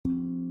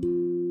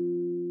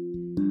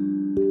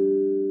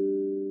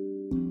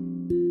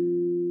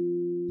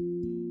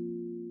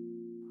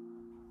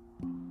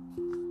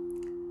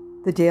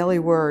The Daily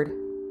Word,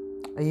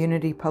 a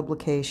Unity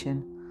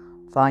publication,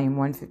 Volume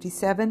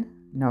 157,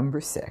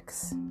 Number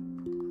 6.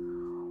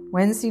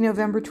 Wednesday,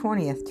 November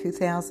 20th,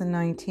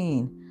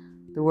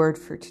 2019. The word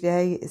for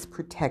today is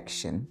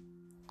protection.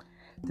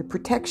 The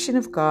protection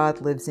of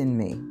God lives in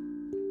me.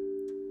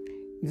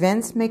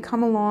 Events may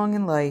come along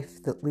in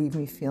life that leave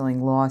me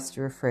feeling lost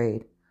or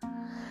afraid,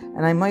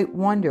 and I might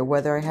wonder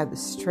whether I have the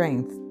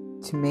strength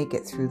to make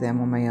it through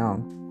them on my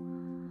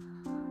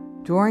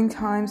own. During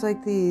times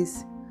like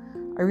these,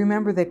 I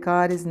remember that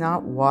God is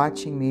not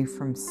watching me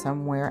from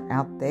somewhere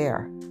out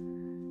there.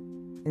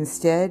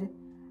 Instead,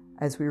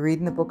 as we read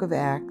in the book of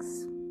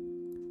Acts,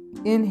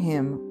 in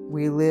Him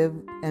we live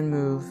and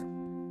move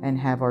and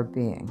have our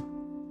being.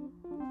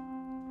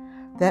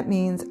 That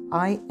means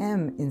I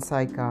am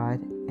inside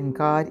God and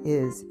God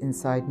is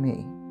inside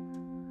me.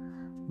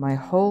 My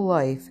whole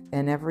life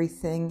and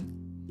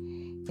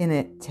everything in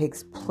it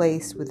takes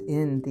place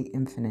within the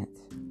infinite.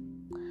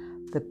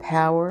 The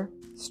power,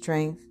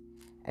 strength,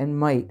 and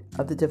might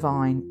of the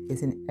divine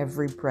is in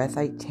every breath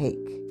I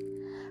take,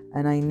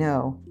 and I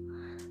know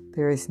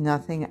there is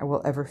nothing I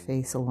will ever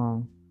face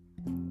alone.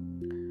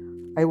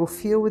 I will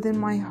feel within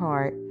my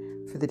heart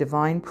for the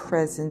divine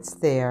presence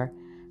there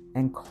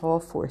and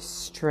call for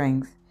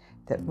strength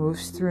that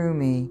moves through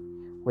me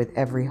with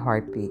every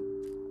heartbeat.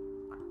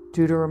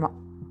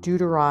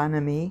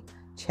 Deuteronomy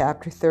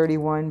chapter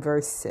 31,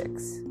 verse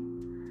 6.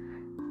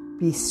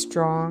 Be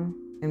strong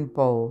and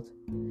bold,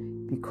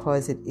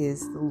 because it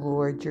is the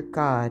Lord your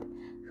God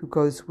who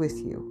goes with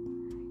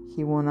you.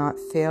 He will not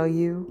fail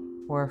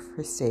you or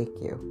forsake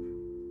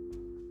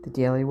you. The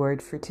daily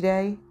word for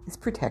today is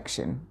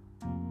protection.